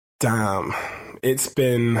Damn, it's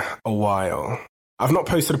been a while. I've not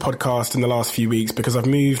posted a podcast in the last few weeks because I've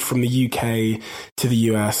moved from the UK to the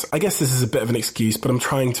US. I guess this is a bit of an excuse, but I'm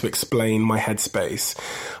trying to explain my headspace.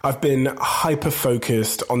 I've been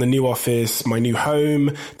hyper-focused on the new office, my new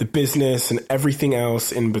home, the business, and everything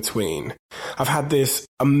else in between. I've had this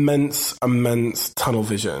immense tunnel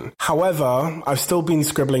vision. However, I've still been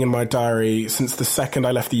scribbling in my diary since the second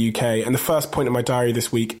I left the UK, and the first point in my diary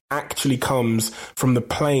this week actually comes from the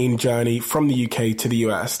plane journey from the UK to the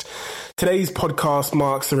US. Today's podcast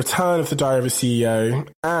marks the return of the Diary of a CEO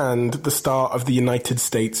and the start of the United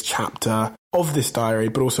States chapter of this diary,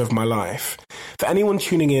 but also of my life. For anyone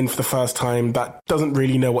tuning in for the first time that doesn't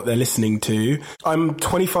really know what they're listening to, I'm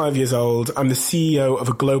 25 years old. I'm the CEO of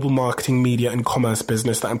a global marketing, media and commerce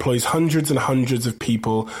business that employs hundreds and hundreds of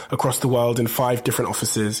people across the world in 5 different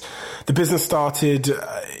offices. The business started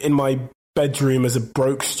in my bedroom as a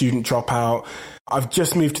broke student dropout. I've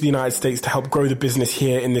just moved to the United States to help grow the business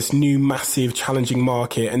here in this new, massive, challenging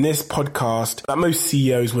market. And this podcast that most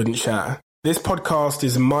CEOs wouldn't share. This podcast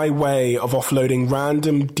is my way of offloading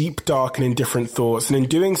random, deep, dark and indifferent thoughts. And in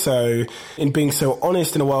doing so, in being so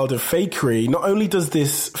honest in a world of fakery, not only does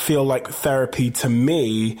this feel like therapy to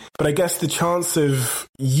me, but I guess the chance of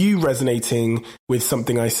you resonating with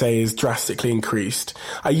something I say is drastically increased.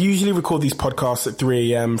 I usually record these podcasts at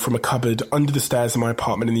 3 a.m. from a cupboard under the stairs in my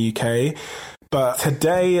apartment in the UK. But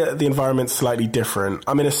today, the environment's slightly different.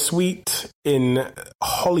 I'm in a suite in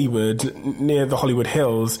Hollywood, near the Hollywood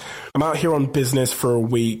Hills. I'm out here on business for a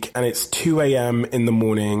week, and it's 2 a.m. in the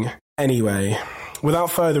morning. Anyway, without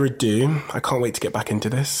further ado, I can't wait to get back into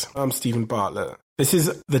this. I'm Stephen Bartlett. This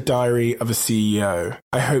is the Diary of a CEO.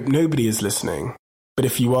 I hope nobody is listening, but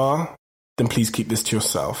if you are, then please keep this to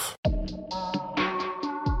yourself.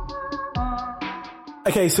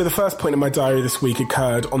 Okay, so the first point in my diary this week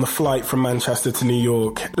occurred on the flight from Manchester to New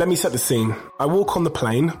York. Let me set the scene. I walk on the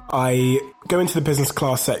plane. I go into the business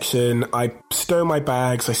class section. I stow my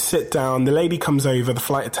bags. I sit down. The lady comes over, the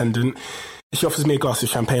flight attendant. She offers me a glass of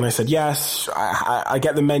champagne. I said, yes. I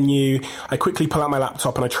get the menu. I quickly pull out my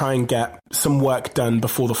laptop and I try and get some work done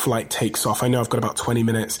before the flight takes off. I know I've got about 20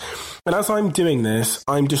 minutes. And as I'm doing this,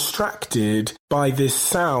 I'm distracted by this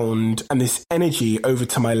sound and this energy over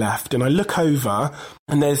to my left. And I look over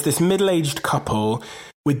and there's this middle-aged couple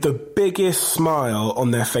with the biggest smile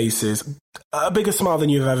on their faces, a bigger smile than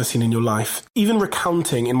you've ever seen in your life. Even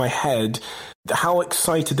recounting in my head how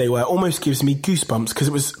excited they were almost gives me goosebumps because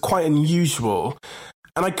it was quite unusual.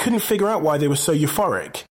 And I couldn't figure out why they were so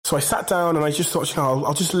euphoric. So I sat down and I just thought,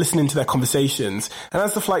 I'll just listen into their conversations. And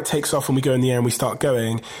as the flight takes off and we go in the air and we start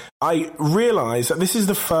going, I realize that this is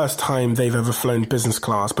the first time they've ever flown business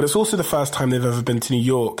class, but it's also the first time they've ever been to New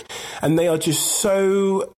York. And they are just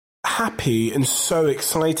so happy and so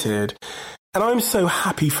excited. And I'm so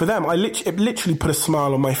happy for them. It literally put a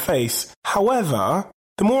smile on my face. However,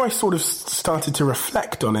 the more I sort of started to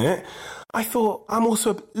reflect on it, I thought I'm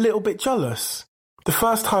also a little bit jealous. The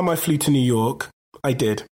first time I flew to New York, I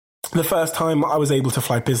did. The first time I was able to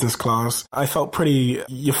fly business class, I felt pretty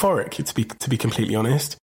euphoric, to be completely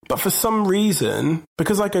honest. But for some reason,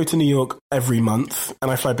 because I go to New York every month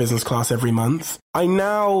and I fly business class every month, I'm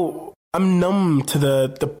numb to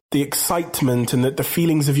the excitement and the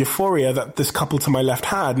feelings of euphoria that this couple to my left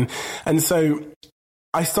had. And so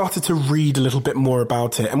I started to read a little bit more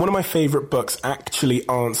about it. And one of my favorite books actually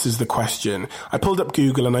answers the question. I pulled up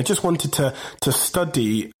Google and I just wanted to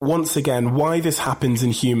study once again why this happens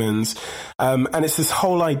in humans. And it's this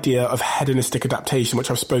whole idea of hedonistic adaptation,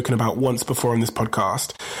 which I've spoken about once before on this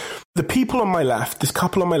podcast. The people on my left, this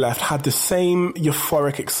couple on my left, had the same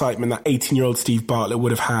euphoric excitement that 18-year-old Steve Bartlett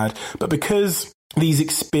would have had. But because these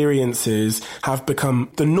experiences have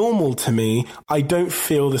become the normal to me, I don't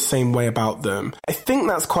feel the same way about them. I think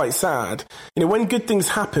that's quite sad. When good things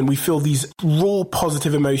happen, we feel these raw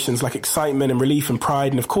positive emotions like excitement and relief and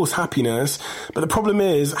pride and of course happiness. But the problem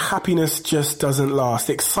is happiness just doesn't last.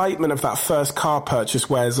 The excitement of that first car purchase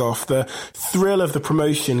wears off. The thrill of the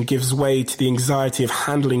promotion gives way to the anxiety of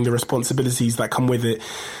handling the responsibilities that come with it.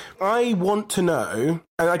 I want to know,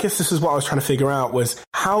 and I guess this is what I was trying to figure out, was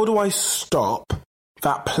how do I stop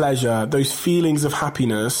that pleasure, those feelings of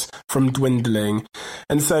happiness from dwindling?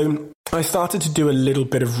 And so I started to do a little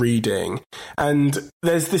bit of reading, and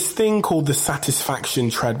there's this thing called the satisfaction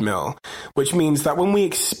treadmill, which means that when we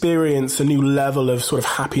experience a new level of sort of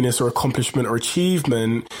happiness or accomplishment or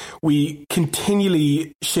achievement, we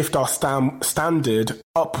continually shift our standard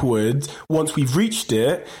upwards once we've reached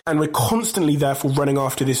it, and we're constantly therefore running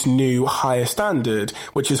after this new higher standard,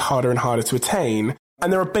 which is harder and harder to attain.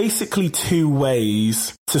 And there are basically 2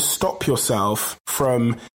 ways to stop yourself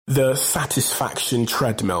from the satisfaction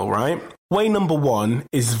treadmill, right? Way number one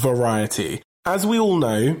is variety. As we all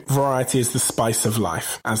know, variety is the spice of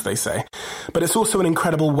life, as they say. But it's also an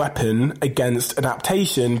incredible weapon against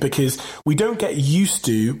adaptation because we don't get used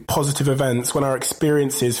to positive events when our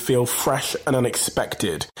experiences feel fresh and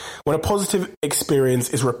unexpected. When a positive experience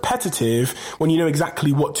is repetitive, when you know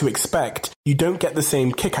exactly what to expect, you don't get the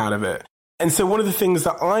same kick out of it. And so one of the things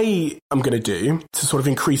that I am going to do to sort of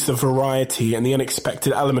increase the variety and the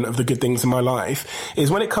unexpected element of the good things in my life is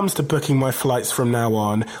when it comes to booking my flights from now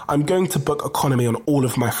on, I'm going to book economy on all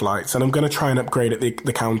of my flights and I'm going to try and upgrade at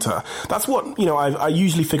the counter. That's what, I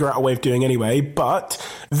usually figure out a way of doing anyway, but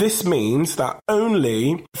this means that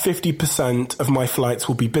only 50% of my flights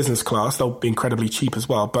will be business class. They'll be incredibly cheap as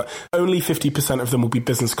well, but only 50% of them will be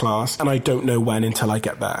business class and I don't know when until I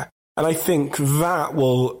get there. And I think that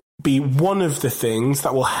will be one of the things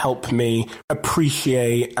that will help me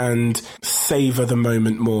appreciate and savor the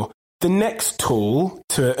moment more. The next tool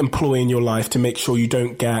to employ in your life to make sure you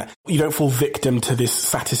don't fall victim to this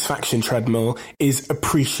satisfaction treadmill is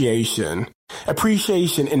appreciation.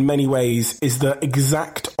 Appreciation in many ways is the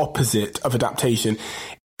exact opposite of adaptation.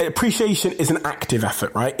 Appreciation is an active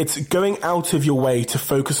effort, right? It's going out of your way to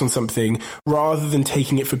focus on something rather than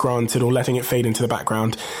taking it for granted or letting it fade into the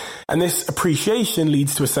background. And this appreciation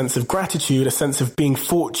leads to a sense of gratitude, a sense of being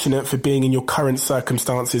fortunate for being in your current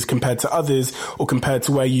circumstances compared to others or compared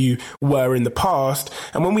to where you were in the past.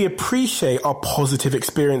 And when we appreciate our positive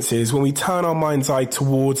experiences, when we turn our mind's eye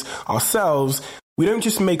towards ourselves, we don't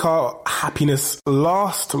just make our happiness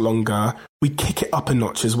last longer, we kick it up a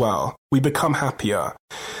notch as well. We become happier.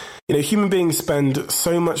 Human beings spend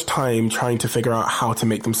so much time trying to figure out how to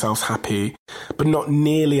make themselves happy, but not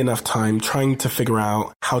nearly enough time trying to figure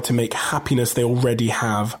out how to make happiness they already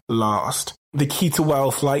have last. The key to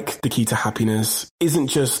wealth, like the key to happiness, isn't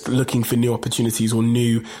just looking for new opportunities or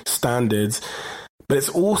new standards, but it's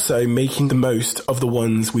also making the most of the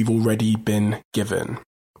ones we've already been given.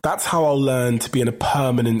 That's how I'll learn to be in a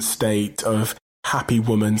permanent state of happy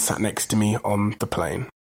woman sat next to me on the plane.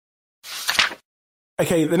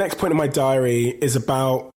 Okay, the next point in my diary is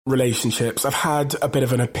about relationships. I've had a bit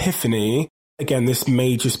of an epiphany. Again, this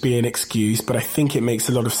may just be an excuse, but I think it makes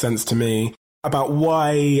a lot of sense to me about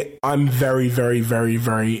why I'm very, very, very,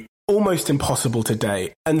 very almost impossible to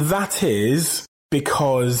date. And that is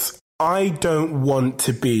because I don't want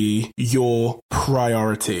to be your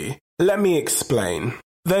priority. Let me explain.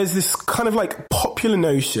 There's this kind of popular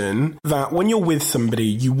notion that when you're with somebody,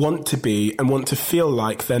 you want to be and want to feel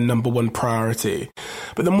like their number one priority.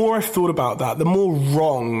 But the more I've thought about that, the more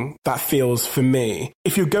wrong that feels for me.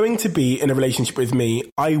 If you're going to be in a relationship with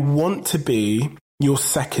me, I want to be your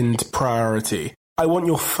second priority. I want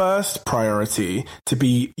your first priority to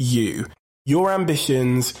be you. Your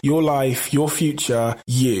ambitions, your life, your future,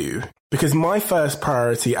 you. Because my first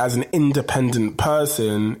priority as an independent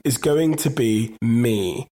person is going to be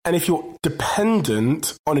me. And if you're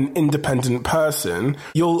dependent on an independent person,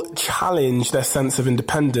 you'll challenge their sense of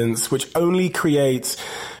independence, which only creates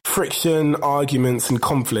friction, arguments, and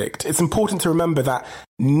conflict. It's important to remember that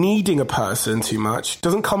needing a person too much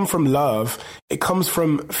doesn't come from love. It comes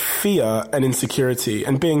from fear and insecurity.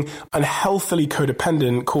 And being unhealthily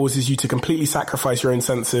codependent causes you to completely sacrifice your own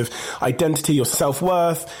sense of identity, your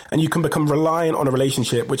self-worth, and you can become reliant on a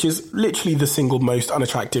relationship, which is literally the single most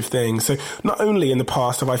unattractive thing. So not only in the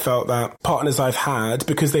past have I felt that partners I've had,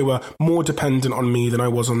 because they were more dependent on me than I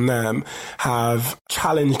was on them, have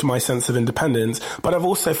challenged my sense of independence, but I've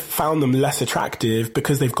also found them less attractive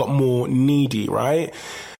because they've got more needy, right?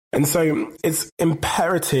 And so it's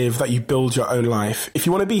imperative that you build your own life. If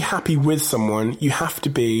you want to be happy with someone, you have to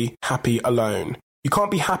be happy alone. You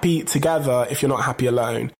can't be happy together if you're not happy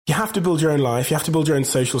alone. You have to build your own life. You have to build your own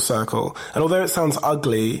social circle. And although it sounds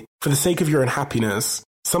ugly, for the sake of your own happiness,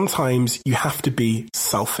 sometimes you have to be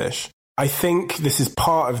selfish. I think this is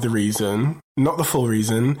part of the reason, not the full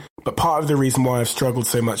reason, but part of the reason why I've struggled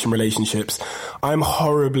so much in relationships. I'm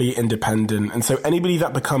horribly independent. And so anybody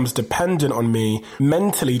that becomes dependent on me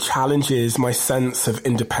mentally challenges my sense of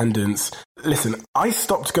independence. Listen, I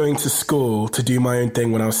stopped going to school to do my own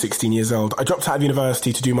thing when I was 16 years old. I dropped out of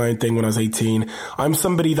university to do my own thing when I was 18. I'm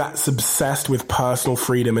somebody that's obsessed with personal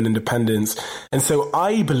freedom and independence. And so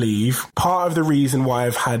I believe part of the reason why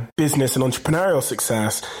I've had business and entrepreneurial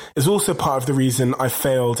success is also part of the reason I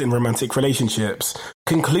failed in romantic relationships.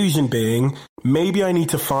 Conclusion being, maybe I need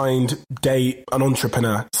to date an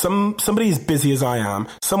entrepreneur. Somebody as busy as I am.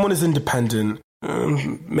 Someone as independent.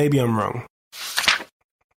 Maybe I'm wrong.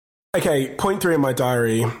 Okay, point 3 in my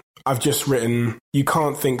diary. I've just written, you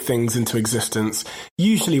can't think things into existence.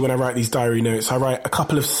 Usually when I write these diary notes, I write a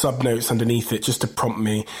couple of sub notes underneath it just to prompt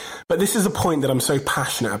me. But this is a point that I'm so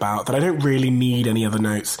passionate about that I don't really need any other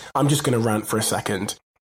notes. I'm just going to rant for a second.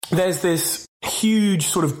 There's this huge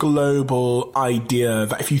sort of global idea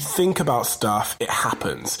that if you think about stuff, it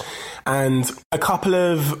happens. And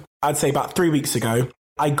I'd say about 3 weeks ago,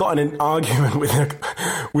 I got in an argument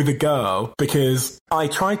with a girl because I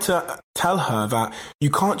tried to tell her that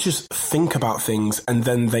you can't just think about things and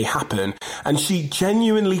then they happen. And she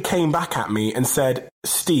genuinely came back at me and said,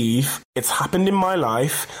 Steve, it's happened in my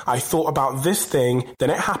life. I thought about this thing,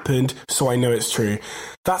 then it happened, so I know it's true.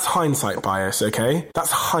 That's hindsight bias, okay?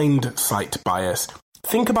 That's hindsight bias.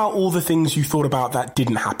 Think about all the things you thought about that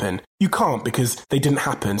didn't happen. You can't because they didn't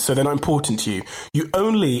happen, so they're not important to you. You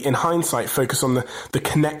only, in hindsight, focus on the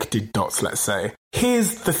connected dots, let's say.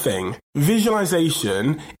 Here's the thing.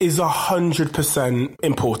 Visualization is 100%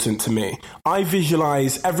 important to me. I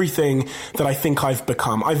visualize everything that I think I've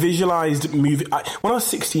become. I visualized when I was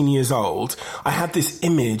 16 years old, I had this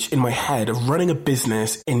image in my head of running a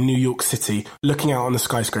business in New York City, looking out on the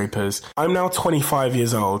skyscrapers. I'm now 25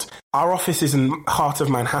 years old. Our office is in the heart of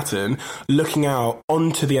Manhattan, looking out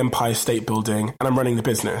onto the Empire State Building, and I'm running the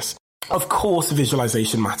business. Of course,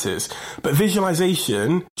 visualization matters, but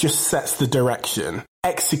visualization just sets the direction.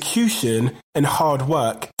 Execution and hard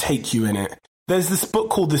work take you in it. There's this book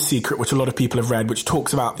called The Secret, which a lot of people have read, which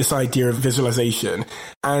talks about this idea of visualization.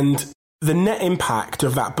 And the net impact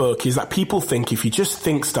of that book is that people think if you just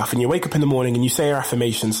think stuff and you wake up in the morning and you say your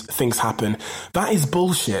affirmations, things happen. That is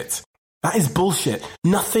bullshit. That is bullshit.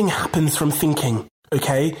 Nothing happens from thinking.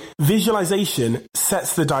 Okay? Visualization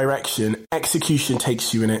sets the direction. Execution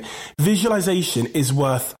takes you in it. Visualization is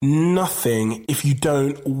worth nothing if you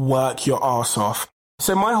don't work your ass off.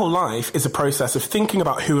 So my whole life is a process of thinking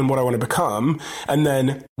about who and what I want to become, and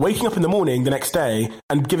then waking up in the morning the next day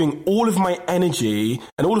and giving all of my energy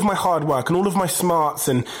and all of my hard work and all of my smarts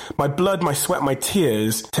and my blood, my sweat, my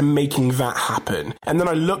tears to making that happen. And then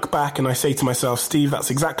I look back and I say to myself, Steve, that's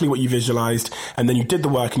exactly what you visualized, and then you did the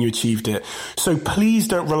work and you achieved it. So please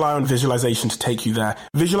don't rely on visualization to take you there.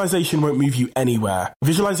 Visualization won't move you anywhere.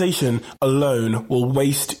 Visualization alone will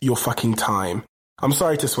waste your fucking time. I'm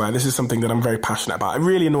sorry to swear, this is something that I'm very passionate about. It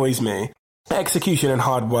really annoys me. Execution and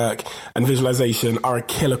hard work and visualization are a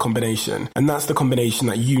killer combination. And that's the combination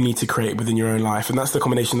that you need to create within your own life. And that's the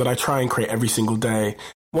combination that I try and create every single day.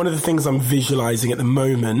 One of the things I'm visualizing at the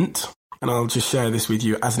moment, and I'll just share this with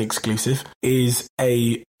you as an exclusive, is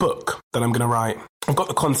a book that I'm going to write. I've got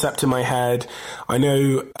the concept in my head. I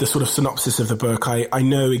know the sort of synopsis of the book. I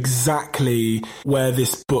know exactly where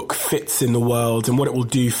this book fits in the world and what it will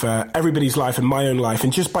do for everybody's life and my own life.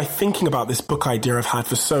 And just by thinking about this book idea I've had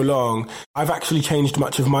for so long, I've actually changed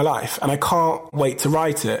much of my life and I can't wait to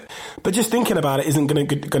write it. But just thinking about it isn't going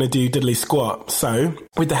to do diddly squat. So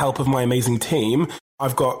with the help of my amazing team,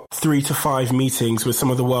 I've got 3 to 5 meetings with some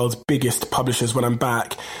of the world's biggest publishers when I'm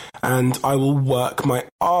back, and I will work my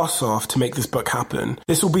arse off to make this book happen.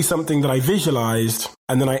 This will be something that I visualized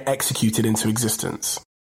and then I executed into existence.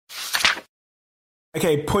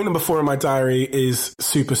 Okay, point number 4 in my diary is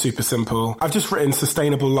super, super simple. I've just written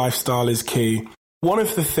sustainable lifestyle is key. One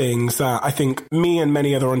of the things that I think me and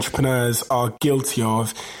many other entrepreneurs are guilty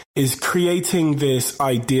of is creating this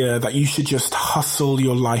idea that you should just hustle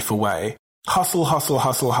your life away. Hustle, hustle,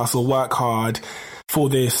 hustle, hustle, work hard for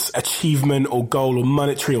this achievement or goal or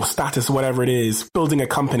monetary or status or whatever it is, building a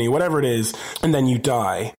company, whatever it is, and then you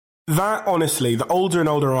die. That, honestly, the older and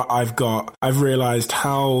older I've got, I've realized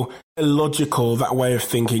how illogical that way of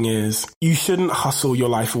thinking is. You shouldn't hustle your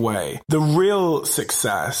life away. The real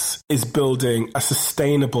success is building a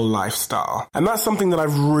sustainable lifestyle. And that's something that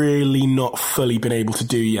I've really not fully been able to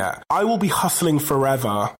do yet. I will be hustling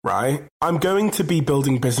forever, right? I'm going to be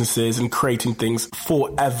building businesses and creating things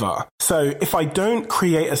forever. So if I don't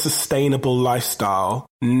create a sustainable lifestyle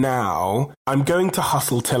now, I'm going to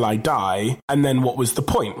hustle till I die. And then what was the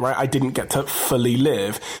point, right? I didn't get to fully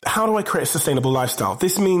live. How do I create a sustainable lifestyle?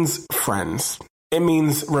 This means friends. It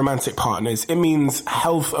means romantic partners. It means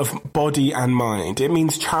health of body and mind. It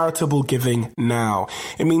means charitable giving now.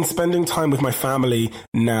 It means spending time with my family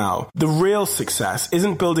now. The real success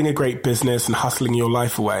isn't building a great business and hustling your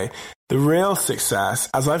life away. The real success,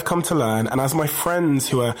 as I've come to learn, and as my friends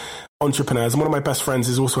who are entrepreneurs, and one of my best friends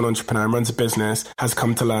is also an entrepreneur and runs a business, has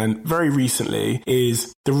come to learn very recently,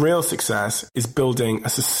 is the real success is building a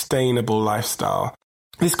sustainable lifestyle.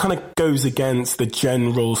 this kind of goes against the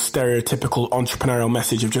general stereotypical entrepreneurial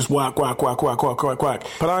message of just work.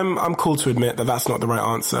 But I'm cool to admit that that's not the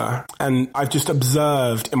right answer. And I've just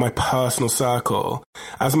observed in my personal circle,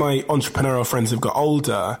 as my entrepreneurial friends have got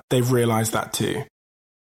older, they've realized that too.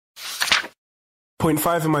 Point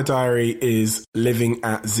 5 in my diary is living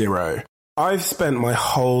at zero. I've spent my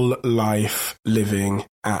whole life living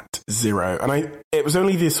at zero. And it was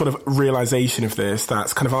only this sort of realization of this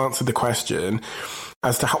that's kind of answered the question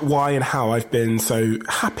as to why and how I've been so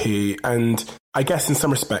happy and I guess in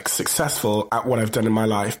some respects successful at what I've done in my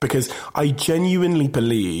life, because I genuinely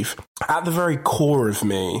believe at the very core of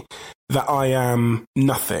me that I am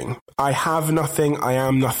nothing. I have nothing, I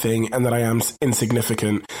am nothing, and that I am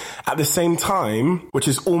insignificant. At the same time, which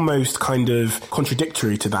is almost kind of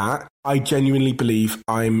contradictory to that, I genuinely believe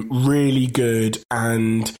I'm really good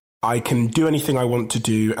and I can do anything I want to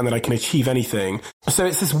do and that I can achieve anything. So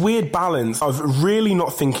it's this weird balance of really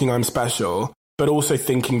not thinking I'm special, but also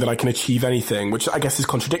thinking that I can achieve anything, which I guess is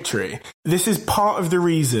contradictory. This is part of the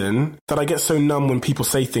reason that I get so numb when people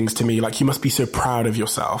say things to me like, you must be so proud of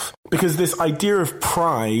yourself. Because this idea of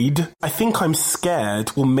pride, I think I'm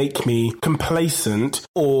scared, will make me complacent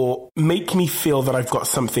or make me feel that I've got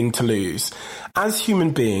something to lose. As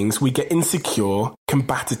human beings, we get insecure,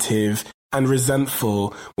 combative, and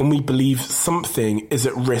resentful when we believe something is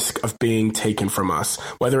at risk of being taken from us,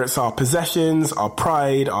 whether it's our possessions, our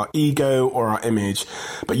pride, our ego, or our image.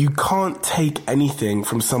 But you can't take anything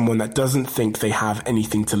from someone that doesn't think they have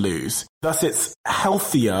anything to lose. Thus, it's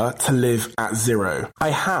healthier to live at zero.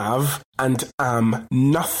 I have and am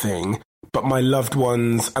nothing but my loved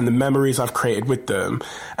ones and the memories I've created with them,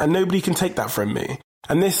 and nobody can take that from me.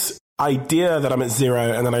 And this idea that I'm at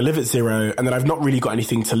zero and that I live at zero and that I've not really got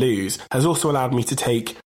anything to lose has also allowed me to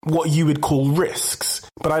take what you would call risks.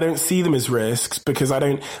 But I don't see them as risks because I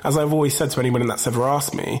don't, as I've always said to anyone that's ever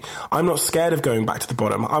asked me, I'm not scared of going back to the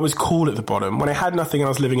bottom. I was cool at the bottom. When I had nothing and I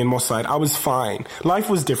was living in Moss Side, I was fine. Life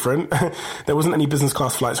was different. There wasn't any business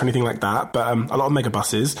class flights or anything like that, but a lot of mega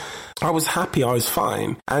buses. I was happy. I was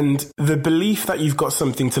fine. And the belief that you've got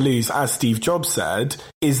something to lose, as Steve Jobs said,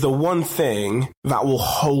 is the one thing that will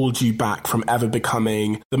hold you back from ever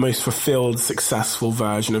becoming the most fulfilled, successful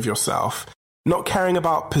version of yourself. Not caring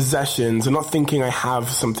about possessions and not thinking I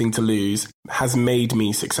have something to lose has made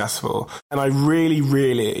me successful. And I really,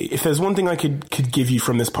 if there's one thing I could give you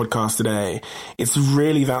from this podcast today, it's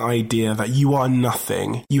really that idea that you are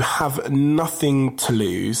nothing. You have nothing to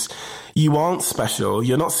lose. You aren't special.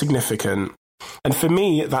 You're not significant. And for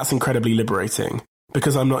me, that's incredibly liberating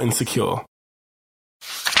because I'm not insecure.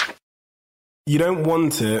 You don't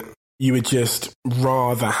want it. You would just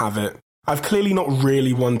rather have it. I've clearly not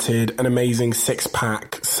really wanted an amazing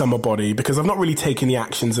six-pack summer body because I've not really taken the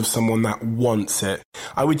actions of someone that wants it.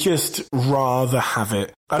 I would just rather have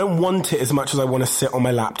it. I don't want it as much as I want to sit on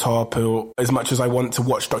my laptop or as much as I want to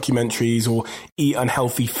watch documentaries or eat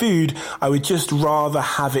unhealthy food. I would just rather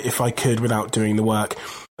have it if I could without doing the work.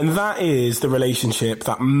 And that is the relationship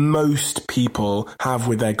that most people have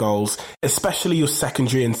with their goals, especially your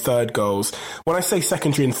secondary and third goals. When I say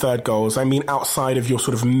secondary and third goals, I mean outside of your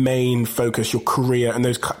sort of main focus, your career and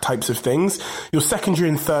those types of things. Your secondary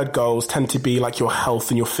and third goals tend to be like your health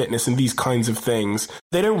and your fitness and these kinds of things.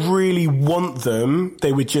 They don't really want them.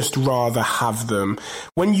 They would just rather have them.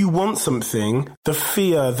 When you want something, the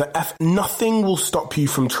fear, nothing will stop you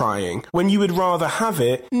from trying. When you would rather have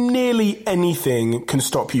it, nearly anything can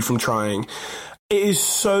stop you from trying. It is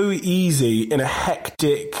so easy in a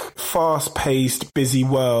hectic, fast-paced, busy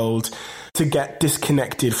world to get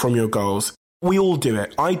disconnected from your goals. We all do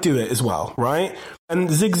it. I do it as well, right? And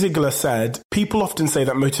Zig Ziglar said, people often say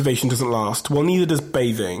that motivation doesn't last. Well, neither does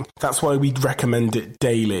bathing. That's why we'd recommend it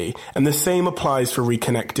daily. And the same applies for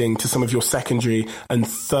reconnecting to some of your secondary and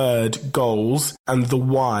third goals and the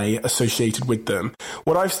why associated with them.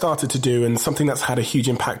 What I've started to do, and something that's had a huge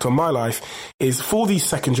impact on my life, is for these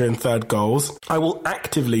secondary and third goals, I will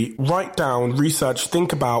actively write down, research,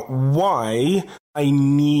 think about why I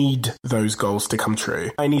need those goals to come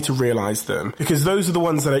true. I need to realize them because those are the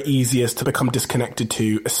ones that are easiest to become disconnected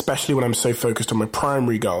to, especially when I'm so focused on my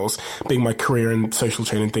primary goals, being my career and social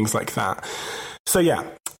chain and things like that. So yeah,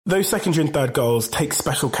 those secondary and third goals, take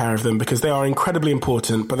special care of them because they are incredibly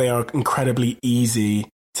important, but they are incredibly easy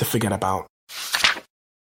to forget about.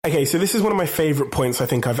 Okay, so this is one of my favorite points I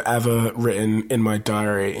think I've ever written in my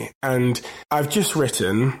diary. And I've just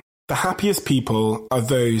written, the happiest people are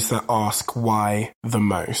those that ask why the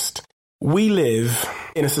most. We live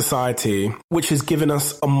in a society which has given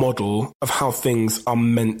us a model of how things are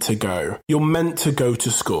meant to go. You're meant to go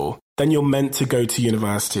to school. then you're meant to go to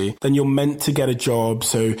university, then you're meant to get a job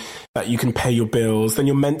so that you can pay your bills, then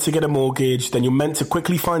you're meant to get a mortgage, then you're meant to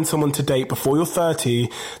quickly find someone to date before you're 30,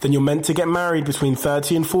 then you're meant to get married between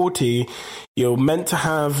 30 and 40, you're meant to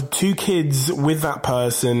have 2 kids with that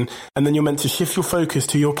person, and then you're meant to shift your focus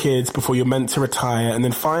to your kids before you're meant to retire, and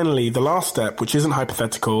then finally, the last step, which isn't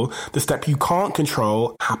hypothetical, the step you can't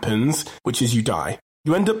control happens, which is you die.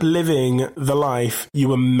 You end up living the life you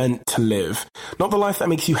were meant to live. Not the life that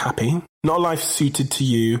makes you happy, not a life suited to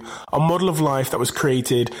you, a model of life that was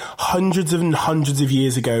created hundreds and hundreds of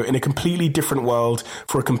years ago in a completely different world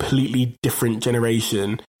for a completely different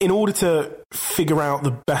generation. In order to figure out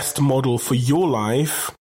the best model for your life,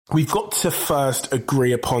 we've got to first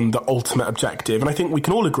agree upon the ultimate objective. And I think we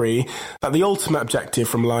can all agree that the ultimate objective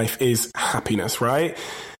from life is happiness, right?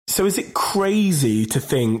 So is it crazy to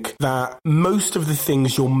think that most of the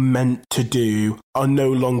things you're meant to do are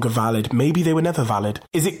no longer valid? Maybe they were never valid.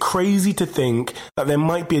 Is it crazy to think that there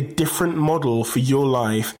might be a different model for your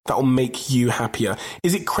life that will make you happier?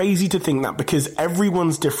 Is it crazy to think that because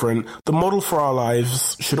everyone's different, the model for our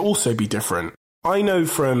lives should also be different? I know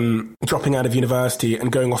from dropping out of university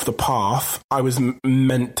and going off the path I was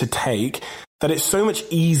meant to take that it's so much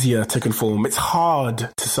easier to conform. It's hard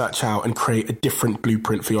to search out and create a different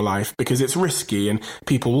blueprint for your life because it's risky and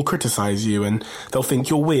people will criticize you and they'll think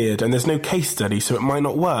you're weird and there's no case study, so it might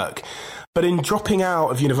not work. But in dropping out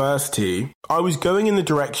of university, I was going in the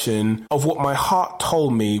direction of what my heart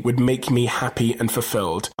told me would make me happy and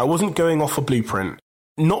fulfilled. I wasn't going off a blueprint.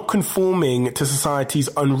 Not conforming to society's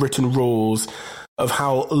unwritten rules of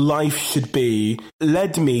how life should be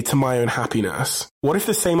led me to my own happiness. What if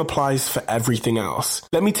the same applies for everything else?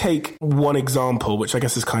 Let me take one example, which I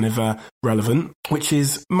guess is kind of relevant, which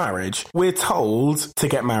is marriage. We're told to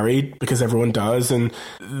get married because everyone does, and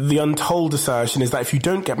the untold assertion is that if you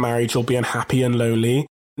don't get married, you'll be unhappy and lonely.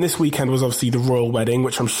 This weekend was obviously the royal wedding,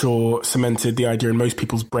 which I'm sure cemented the idea in most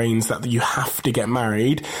people's brains that you have to get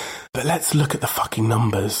married. But let's look at the fucking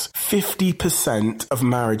numbers. 50% of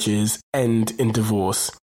marriages end in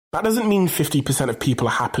divorce. That doesn't mean 50% of people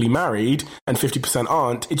are happily married and 50%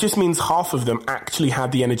 aren't. It just means half of them actually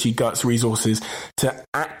had the energy, guts, resources to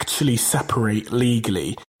actually separate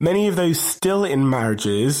legally. Many of those still in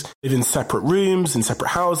marriages live in separate rooms, in separate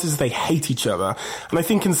houses. They hate each other. And I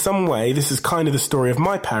think in some way, this is kind of the story of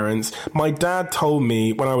my parents. My dad told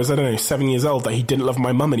me when I was, 7 years old that he didn't love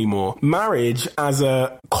my mum anymore. Marriage as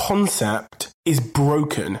a concept is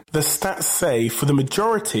broken. The stats say for the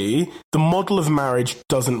majority, the model of marriage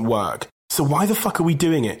doesn't work. So why the fuck are we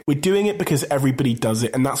doing it? We're doing it because everybody does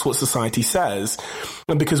it, and that's what society says.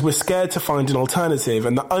 And because we're scared to find an alternative,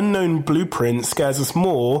 and the unknown blueprint scares us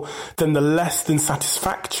more than the less than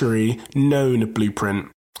satisfactory known blueprint.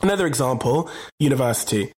 Another example,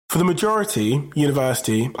 university. For the majority,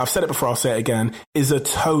 university, I've said it before, I'll say it again, is a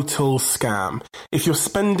total scam. If you're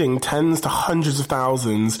spending tens to hundreds of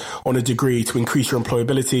thousands on a degree to increase your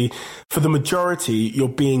employability, for the majority, you're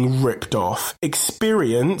being ripped off.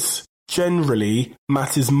 Experience generally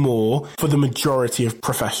matters more for the majority of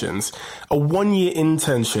professions. A 1-year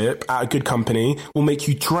internship at a good company will make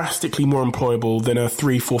you drastically more employable than a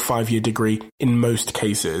 3, 4, 5-year degree in most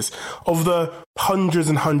cases. Of the hundreds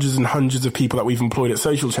and hundreds and hundreds of people that we've employed at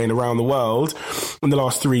Social Chain around the world in the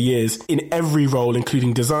last 3 years, in every role,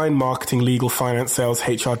 including design, marketing, legal, finance, sales,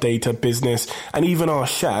 HR, data, business, and even our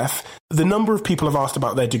chef, the number of people have asked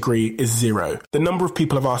about their degree is 0. The number of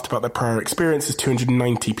people have asked about their prior experience is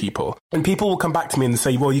 290 people. And people will come back to me and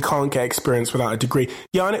say, well, you can't get experience without a degree.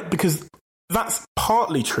 Yeah, I know, because that's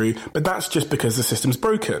partly true, but that's just because the system's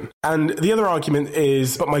broken. And the other argument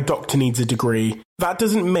is, but my doctor needs a degree. That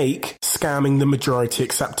doesn't make scamming the majority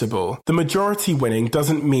acceptable. The majority winning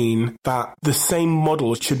doesn't mean that the same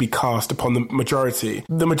model should be cast upon the majority.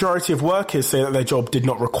 The majority of workers say that their job did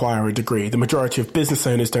not require a degree. The majority of business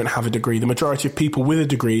owners don't have a degree. The majority of people with a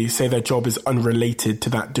degree say their job is unrelated to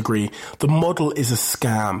that degree. The model is a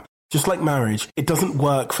scam. Just like marriage, it doesn't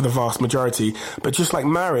work for the vast majority, but just like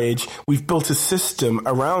marriage, we've built a system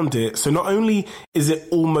around it. So not only is it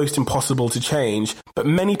almost impossible to change, but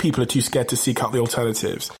many people are too scared to seek out the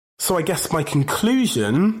alternatives. So I guess my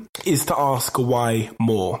conclusion is to ask why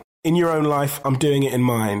more. In your own life, I'm doing it in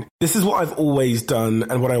mine. This is what I've always done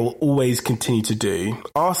and what I will always continue to do.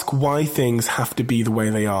 Ask why things have to be the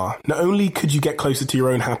way they are. Not only could you get closer to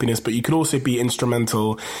your own happiness, but you could also be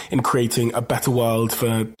instrumental in creating a better world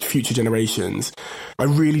for future generations. I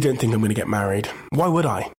really don't think I'm going to get married. Why would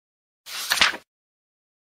I?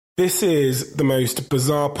 This is the most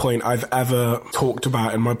bizarre point I've ever talked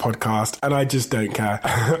about in my podcast, and I just don't care.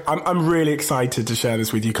 I'm really excited to share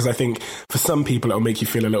this with you because I think for some people it'll make you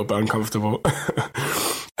feel a little bit uncomfortable.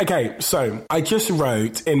 Okay, so I just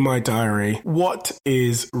wrote in my diary, what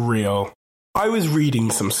is real? I was reading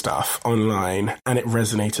some stuff online and it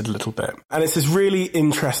resonated a little bit. And it's this really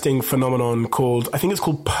interesting phenomenon called, I think it's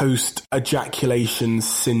called post-ejaculation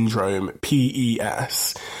syndrome,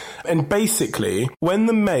 PES. And basically, when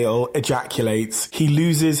the male ejaculates, he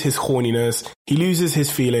loses his horniness, he loses his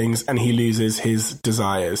feelings, and he loses his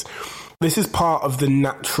desires. This is part of the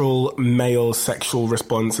natural male sexual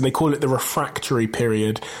response, and they call it the refractory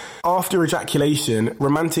period. After ejaculation,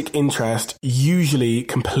 romantic interest usually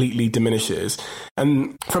completely diminishes.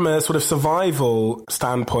 And from a sort of survival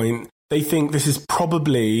standpoint, they think this is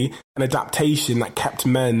probably an adaptation that kept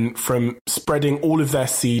men from spreading all of their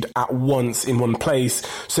seed at once in one place,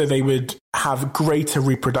 so they would have greater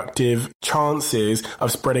reproductive chances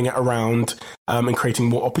of spreading it around and creating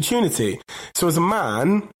more opportunity. So as a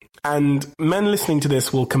man, and men listening to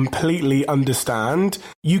this will completely understand,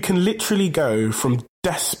 you can literally go from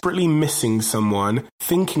desperately missing someone,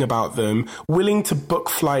 thinking about them, willing to book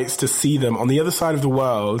flights to see them on the other side of the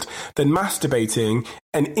world, then masturbating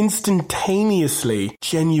and instantaneously,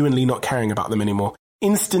 genuinely not caring about them anymore,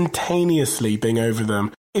 instantaneously being over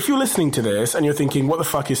them. If you're listening to this and you're thinking, what the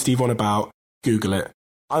fuck is Steve on about? Google it.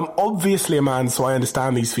 I'm obviously a man, so I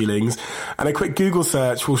understand these feelings, and a quick Google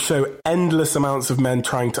search will show endless amounts of men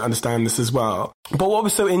trying to understand this as well. But what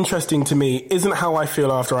was so interesting to me isn't how I feel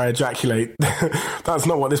after I ejaculate. That's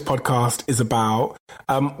not what this podcast is about.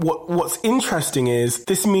 What's interesting is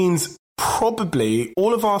this means probably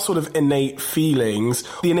all of our sort of innate feelings,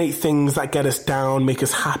 the innate things that get us down, make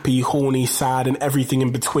us happy, horny, sad, and everything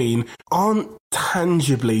in between, aren't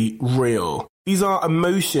tangibly real. These are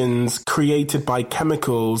emotions created by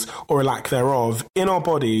chemicals or a lack thereof in our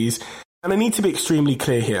bodies. And I need to be extremely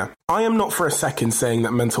clear here. I am not for a second saying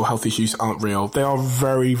that mental health issues aren't real. They are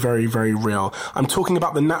very, very, very real. I'm talking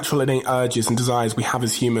about the natural innate urges and desires we have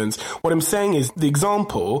as humans. What I'm saying is the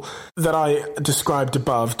example that I described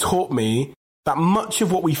above taught me that much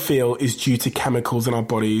of what we feel is due to chemicals in our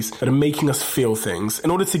bodies that are making us feel things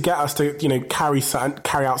in order to get us to, carry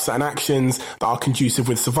out certain actions that are conducive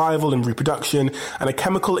with survival and reproduction. And a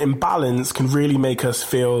chemical imbalance can really make us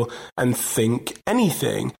feel and think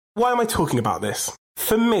anything. Why am I talking about this?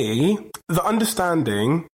 For me, the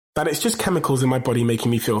understanding that it's just chemicals in my body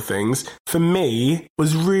making me feel things, for me,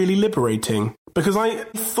 was really liberating. Because I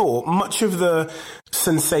thought much of the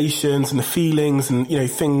sensations and the feelings and,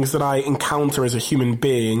 things that I encounter as a human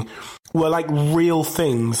being were like real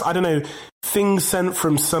things. I don't know, things sent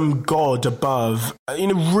from some god above,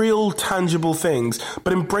 real tangible things.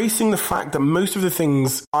 But embracing the fact that most of the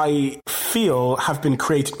things I feel have been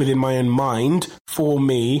created within my own mind for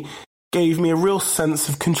me gave me a real sense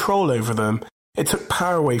of control over them. It took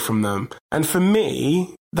power away from them. And for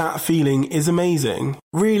me, that feeling is amazing.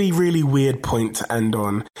 Really, really weird point to end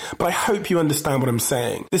on. But I hope you understand what I'm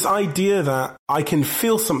saying. This idea that I can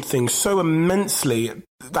feel something so immensely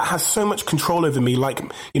that has so much control over me, like,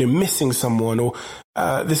 missing someone or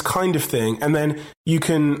this kind of thing. And then you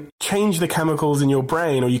can change the chemicals in your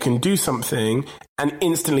brain or you can do something and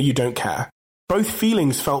instantly you don't care. Both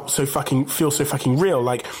feelings feel so fucking real.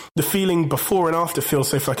 Like the feeling before and after feels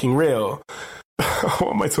so fucking real.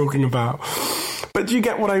 What am I talking about? But do you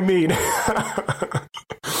get what I mean?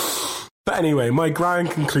 But anyway, my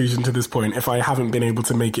grand conclusion to this point, if I haven't been able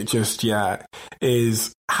to make it just yet,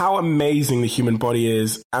 is how amazing the human body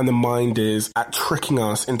is and the mind is at tricking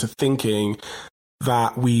us into thinking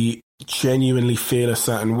that we genuinely feel a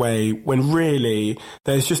certain way when really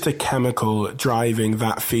there's just a chemical driving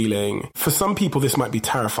that feeling. For some people, this might be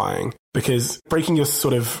terrifying because breaking your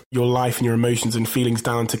life and your emotions and feelings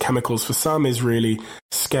down to chemicals for some is really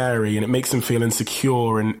scary and it makes them feel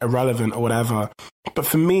insecure and irrelevant or whatever. But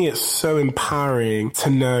for me, it's so empowering to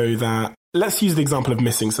know that, let's use the example of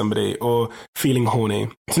missing somebody or feeling horny.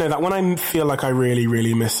 To know that when I feel like I really,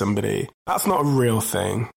 really miss somebody, that's not a real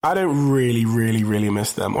thing. I don't really, really, really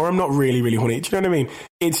miss them, or I'm not really, really horny. Do you know what I mean?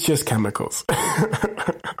 It's just chemicals.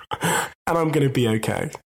 And I'm going to be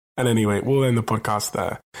okay. And anyway, we'll end the podcast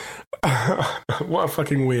there. What a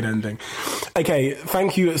fucking weird ending. Okay,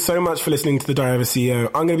 thank you so much for listening to The Diary of a CEO.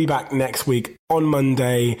 I'm going to be back next week on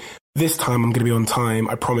Monday. This time I'm going to be on time,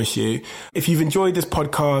 I promise you. If you've enjoyed this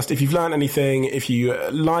podcast, if you've learned anything, if you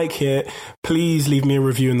like it, please leave me a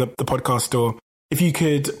review in the podcast store. If you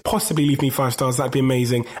could possibly leave me 5 stars, that'd be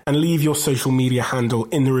amazing. And leave your social media handle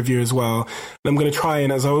in the review as well. And I'm going to try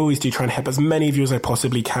and, as I always do, try and help as many of you as I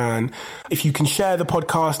possibly can. If you can share the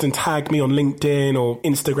podcast and tag me on LinkedIn or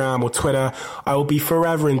Instagram or Twitter, I will be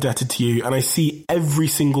forever indebted to you. And I see every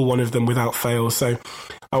single one of them without fail. So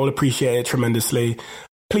I will appreciate it tremendously.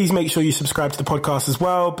 Please make sure you subscribe to the podcast as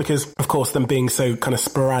well, because of course them being so kind of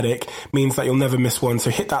sporadic means that you'll never miss one. So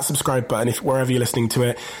hit that subscribe button wherever you're listening to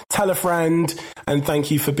it. Tell a friend, and thank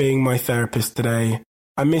you for being my therapist today.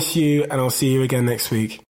 I miss you, and I'll see you again next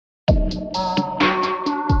week.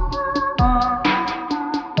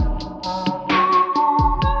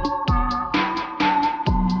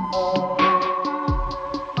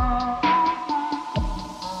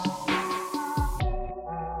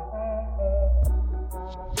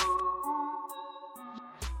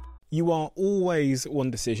 You are always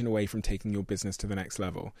one decision away from taking your business to the next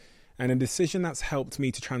level. And a decision that's helped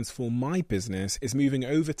me to transform my business is moving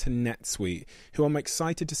over to NetSuite, who I'm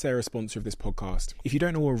excited to say are a sponsor of this podcast. If you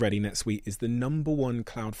don't know already, NetSuite is the #1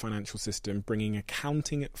 cloud financial system, bringing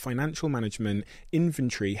accounting, financial management,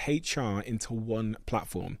 inventory, HR into one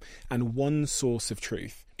platform and one source of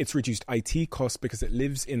truth. It's reduced IT costs because it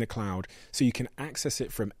lives in the cloud, so you can access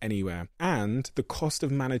it from anywhere. And the cost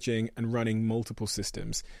of managing and running multiple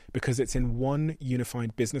systems because it's in one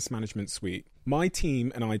unified business management suite. My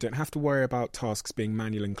team and I don't have to worry about tasks being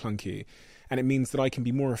manual and clunky. And it means that I can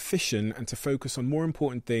be more efficient and to focus on more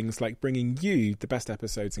important things like bringing you the best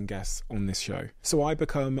episodes and guests on this show. So I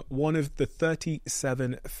become one of the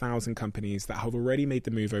 37,000 companies that have already made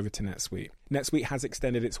the move over to NetSuite. NetSuite has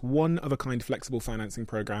extended its one-of-a-kind flexible financing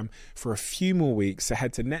program for a few more weeks. So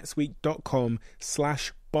head to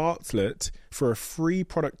netsuite.com/Bartlett for a free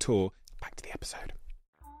product tour. Back to the episode.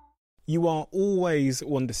 You are always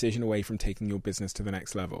one decision away from taking your business to the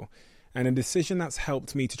next level. And a decision that's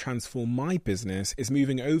helped me to transform my business is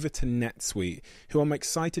moving over to NetSuite, who I'm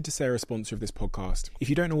excited to say are a sponsor of this podcast. If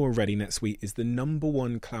you don't know already, NetSuite is the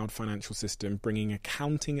 #1 cloud financial system, bringing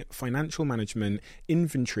accounting, financial management,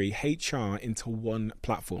 inventory, HR into one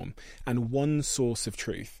platform and one source of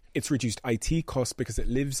truth. It's reduced IT costs because it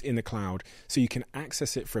lives in the cloud, so you can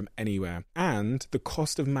access it from anywhere. And the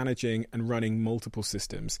cost of managing and running multiple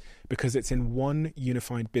systems because it's in one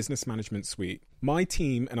unified business management suite. My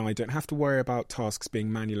team and I don't have to worry about tasks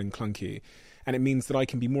being manual and clunky. And it means that I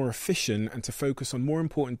can be more efficient and to focus on more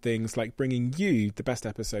important things like bringing you the best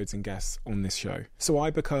episodes and guests on this show. So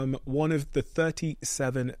I become one of the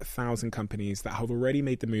 37,000 companies that have already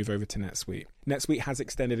made the move over to NetSuite. NetSuite has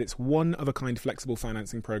extended its one-of-a-kind flexible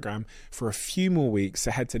financing program for a few more weeks.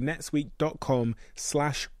 So head to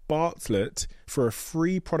netsuite.com/Bartlett for a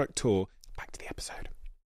free product tour. Back to the episode.